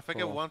beam rifle. Oh, I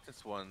think I want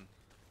this one.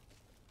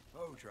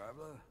 Oh,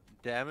 traveler.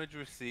 Damage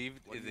received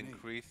What do is you need?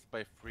 increased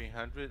by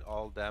 300.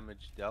 All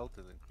damage dealt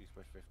is increased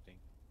by 15.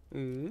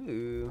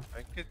 Ooh.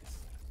 I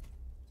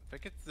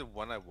think it's the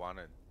one I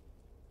wanted.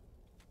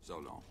 So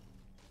long.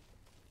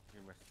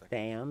 Give me a second.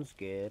 Sounds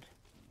good.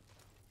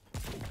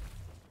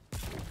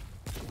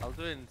 I'll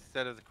do it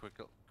instead of the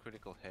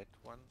critical hit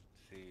one.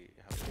 See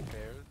how it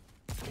fares.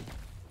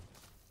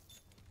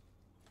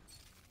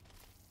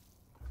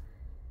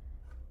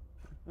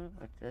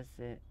 What does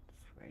it?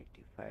 That's right,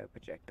 do fire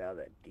projectile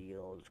that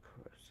deals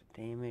corrosive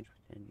damage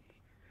within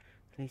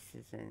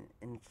places an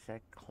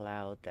insect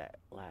cloud that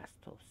lasts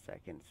 12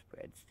 seconds,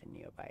 spreads to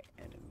nearby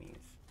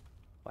enemies.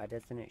 Why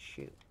doesn't it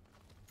shoot?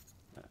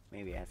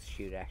 Maybe it has to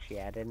shoot actually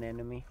at an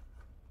enemy.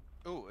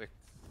 Oh,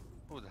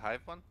 the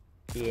hive one.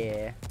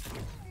 Yeah.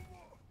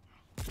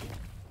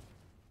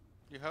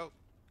 You hope.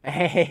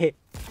 Hey.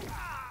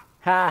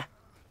 Ha.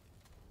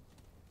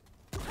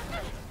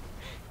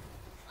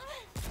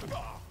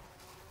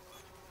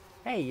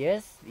 Hey,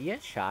 you're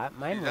shot.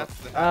 Mine See, won't. that's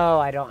the hive. Oh,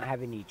 I don't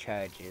have any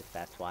charges.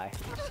 That's why.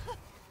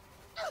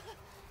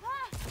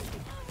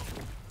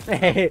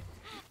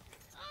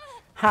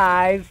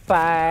 High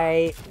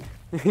fight.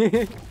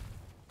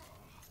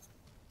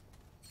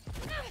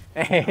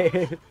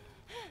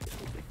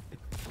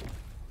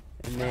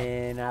 And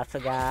then I also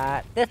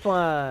got this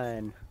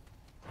one.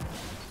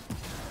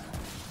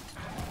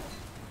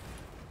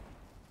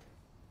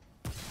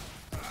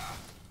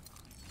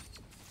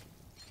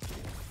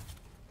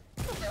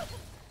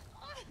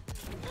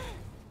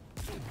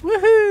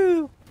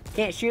 Woohoo!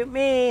 Can't shoot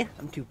me.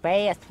 I'm too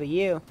fast for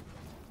you.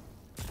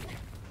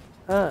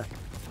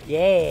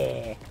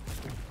 Yeah.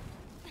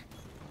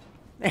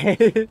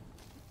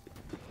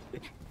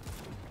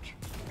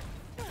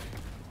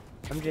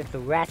 I'm just a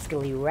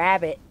rascally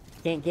rabbit.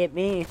 Can't get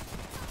me.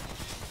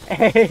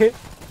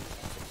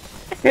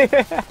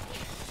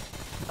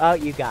 Oh,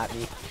 you got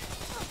me.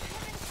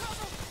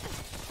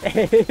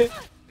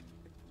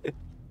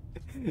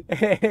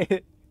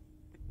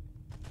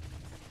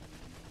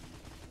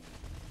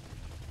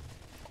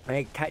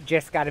 I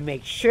just gotta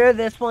make sure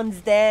this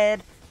one's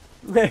dead.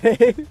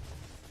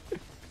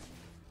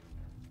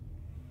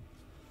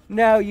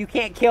 No, you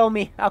can't kill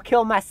me. I'll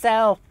kill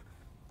myself.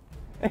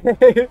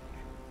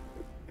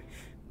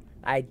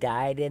 I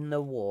died in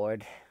the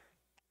ward.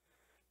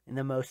 In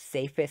the most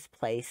safest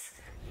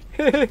place.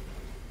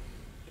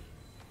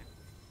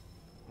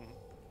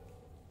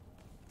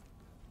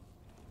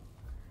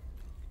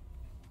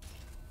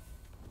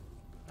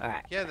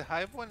 Alright. Yeah, the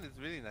hive one is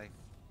really nice.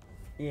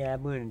 Yeah,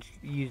 I'm gonna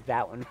use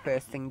that one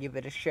first and give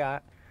it a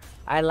shot.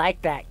 I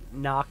like that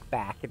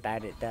knockback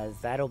that it does.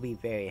 That'll be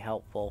very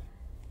helpful.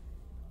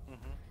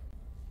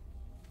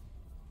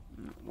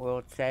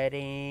 World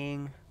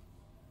setting.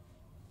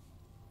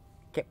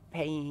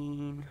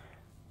 Campaign.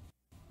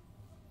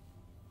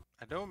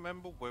 I don't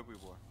remember where we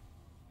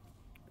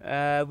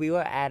were. We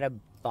were at a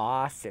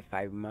boss, if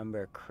I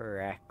remember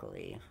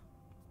correctly.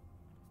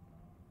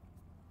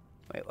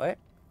 Wait, what?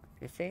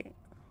 Did you say?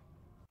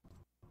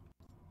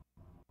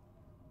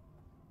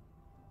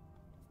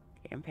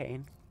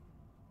 Campaign.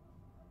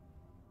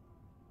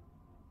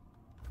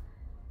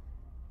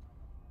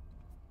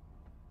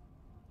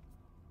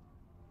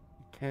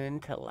 Return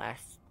to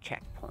last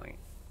checkpoint.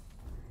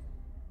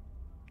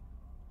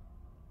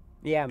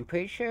 Yeah, I'm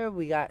pretty sure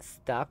we got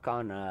stuck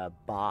on a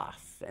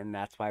boss, and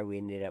that's why we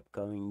ended up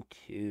going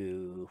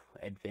to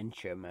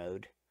adventure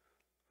mode.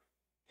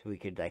 So we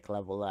could, like,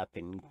 level up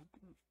and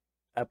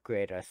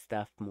upgrade our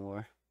stuff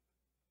more.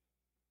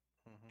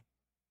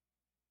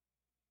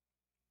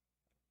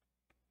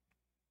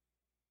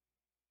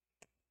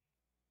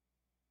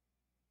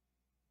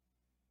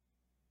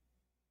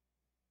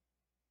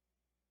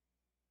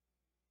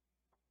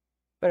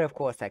 But of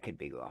course, I could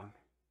be wrong.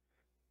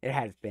 It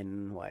has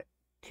been, what,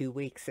 2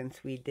 weeks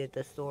since we did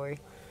the story?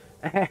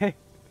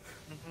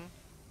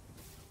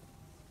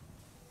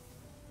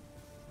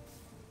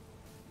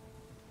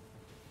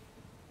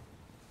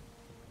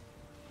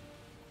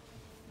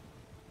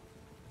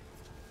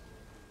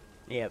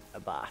 Yep, a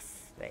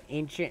boss. The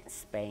Ancient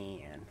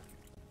Span.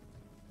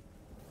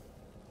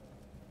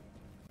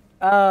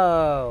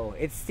 Oh,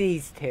 it's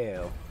these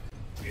two.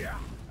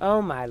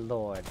 Oh my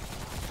lord.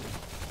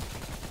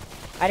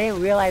 I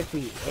didn't realize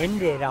we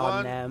ended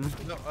on them.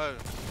 No,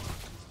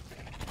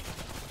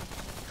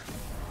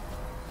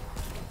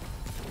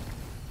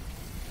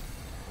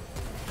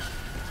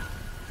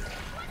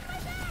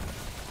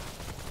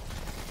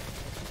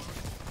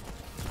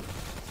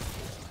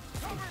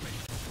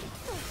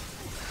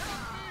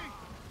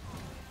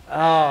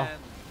 Oh, And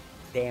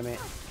damn it.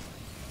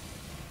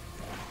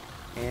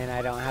 And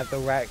I don't have the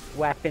right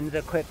weapons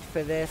equipped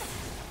for this.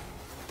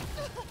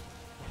 I'm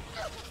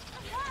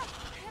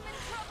in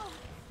trouble.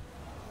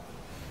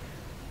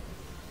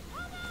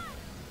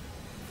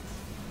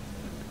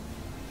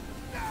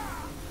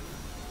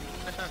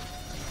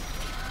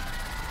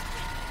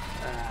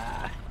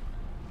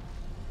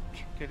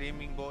 good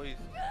evening, boys.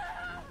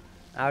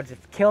 I'll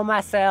just kill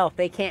myself.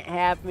 They can't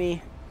have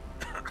me.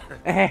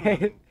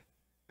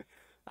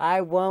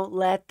 I won't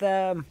let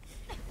them.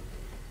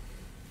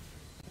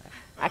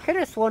 I could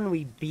have sworn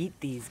we beat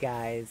these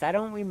guys. I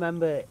don't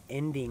remember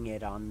ending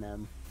it on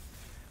them.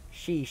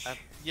 Sheesh.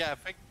 Yeah, I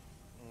think.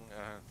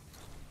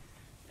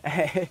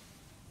 Uh,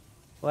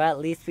 Well, at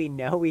least we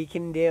know we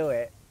can do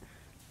it.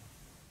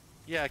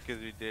 yeah, because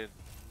we did.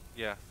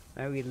 Yeah,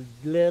 We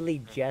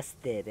literally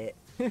just did it.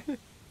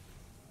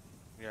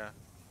 yeah.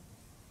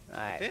 I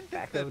Alright, didn't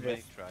back think over that to...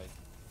 many tried.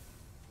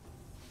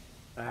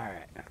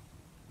 Alright.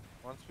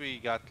 Once we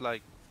got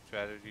like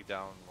strategy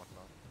down and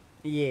whatnot.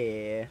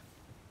 Yeah.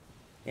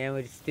 And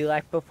we'll just do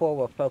like before.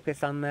 We'll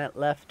focus on that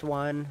left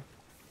one.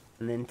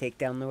 And then take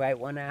down the right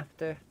one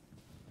after.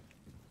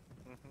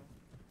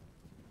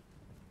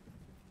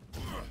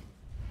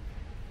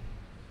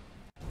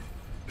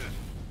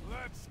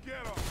 Let's get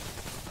him.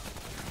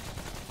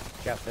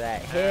 Go for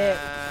that hit.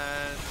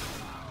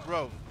 And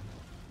rogue.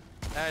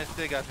 And it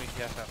still got me.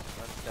 Yeah,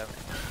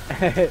 that's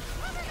 7.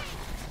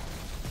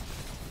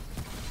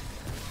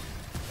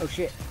 Oh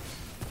shit.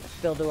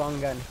 Still the wrong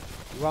gun.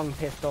 Wrong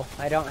pistol.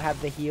 I don't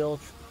have the heals.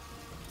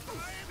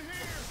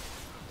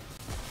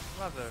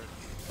 Mother.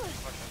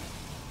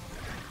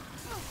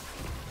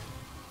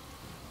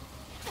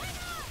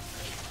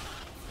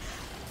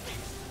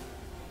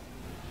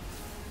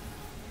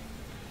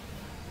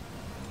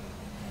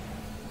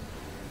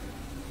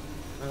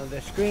 Oh,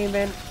 they're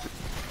screaming.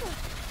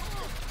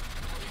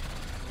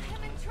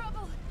 I'm in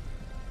trouble.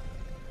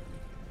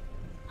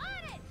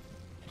 On it.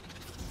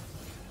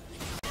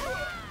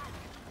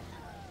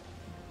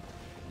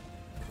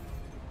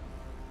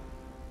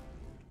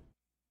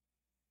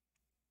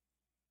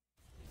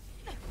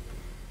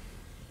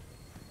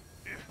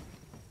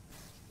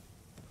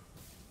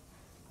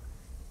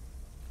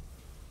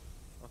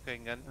 Okay,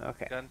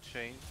 Okay. gun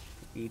change.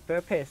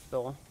 Beeper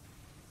pistol.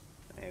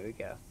 There we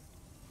go.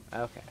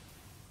 Okay.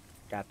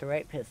 Got the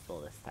right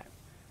pistol this time.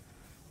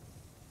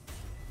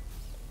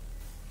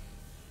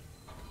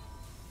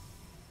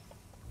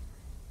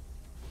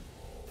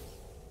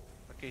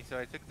 Okay, so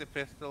I took the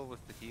pistol with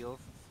the heals,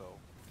 so.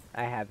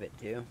 I have it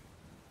too.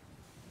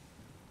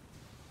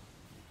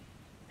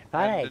 I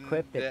thought I And then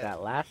equipped it that-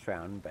 that last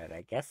round, but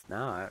I guess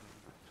not.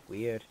 It's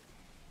weird.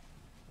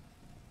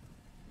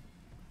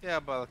 Yeah,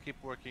 but I'll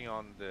keep working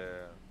on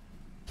the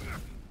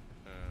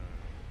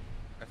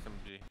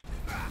SMG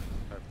type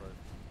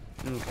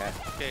rifle. Okay.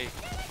 Okay.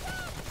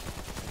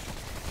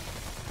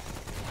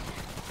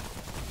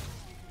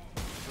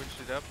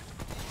 Switch it up.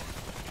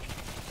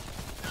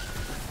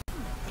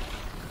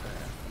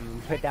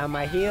 Put down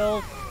my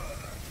heals.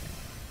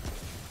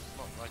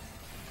 Oh, like.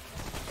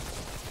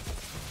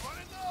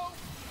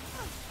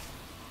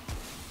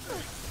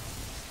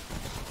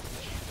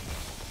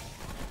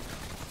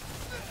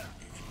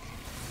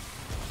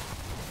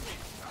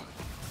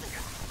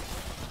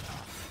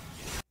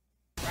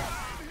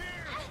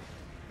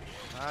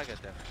 I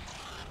got that.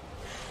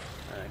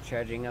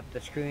 Charging up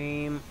the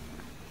scream.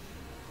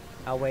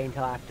 I'll wait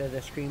until after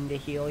the scream to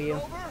heal you.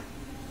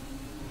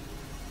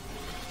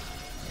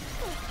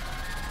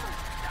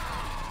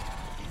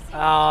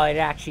 Oh, it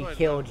actually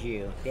killed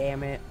you.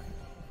 Damn it.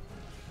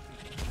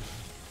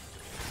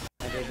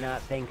 I did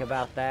not think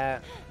about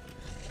that.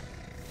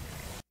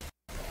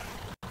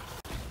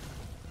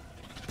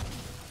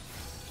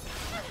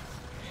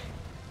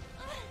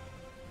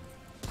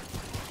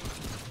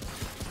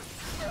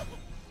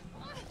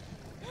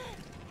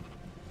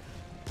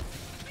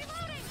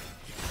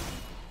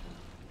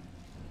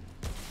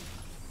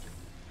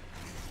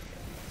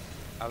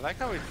 I like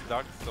how it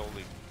starts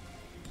slowly.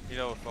 You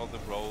know, with all the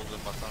rolls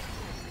and whatnot.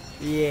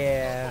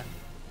 Yeah.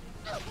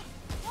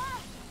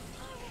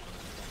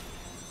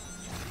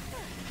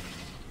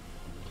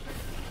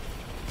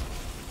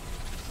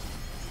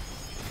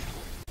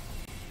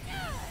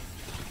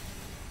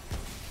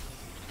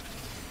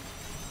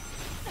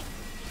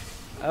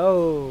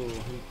 Oh,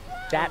 he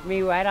zapped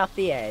me right off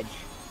the edge.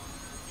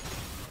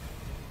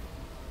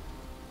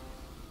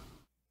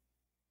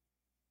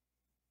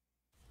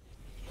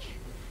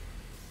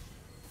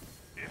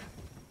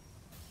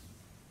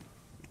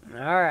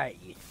 Alright,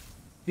 you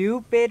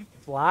stupid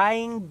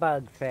flying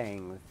bug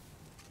things.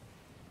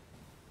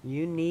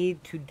 You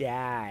need to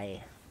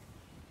die.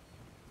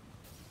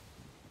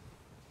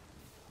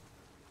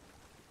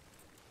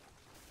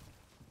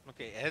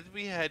 Okay, as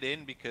we head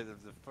in because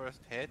of the first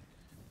hit,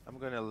 I'm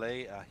gonna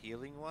lay a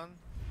healing one.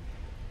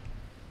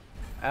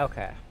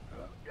 Okay.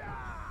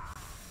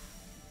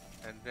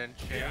 And then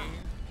change.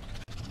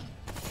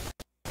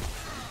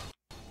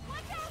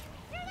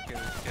 Can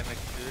I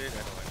do it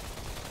anyway?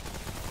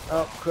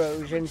 Oh,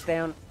 corrosion's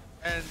down.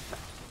 And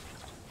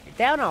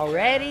Down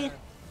already?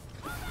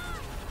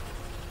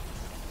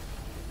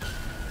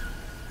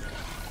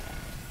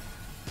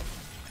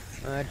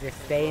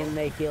 Just stay in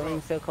the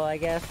healing circle, I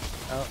guess.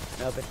 Oh,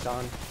 nope, it's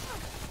gone.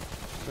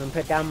 I'm gonna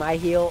put down my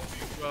heal.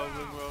 Rolling.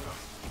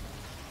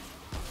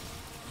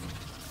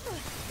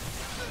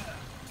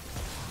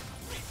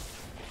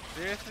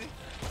 Seriously?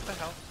 What the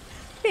hell?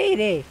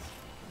 Petey!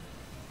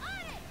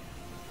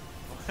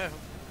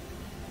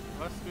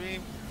 What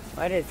scream?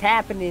 What is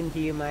happening to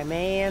you, my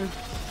man?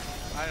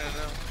 I don't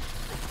know.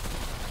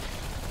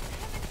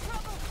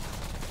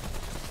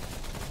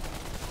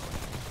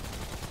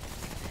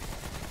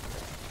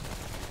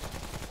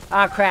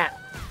 Ah, crap.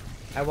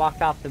 I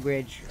walked off the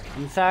bridge.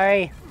 I'm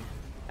sorry.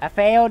 I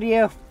failed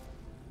you.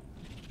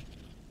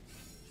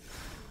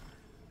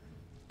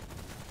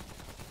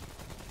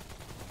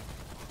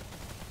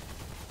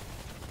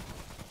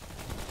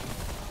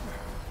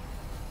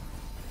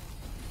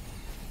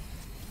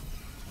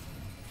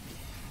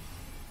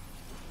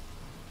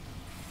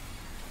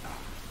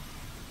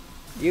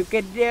 You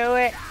can do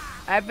it.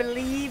 I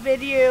believe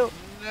in you.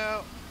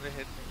 No, they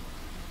hit me.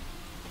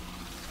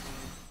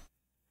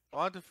 I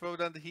want to throw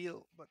down the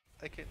heel, but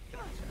I can't get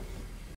a chance.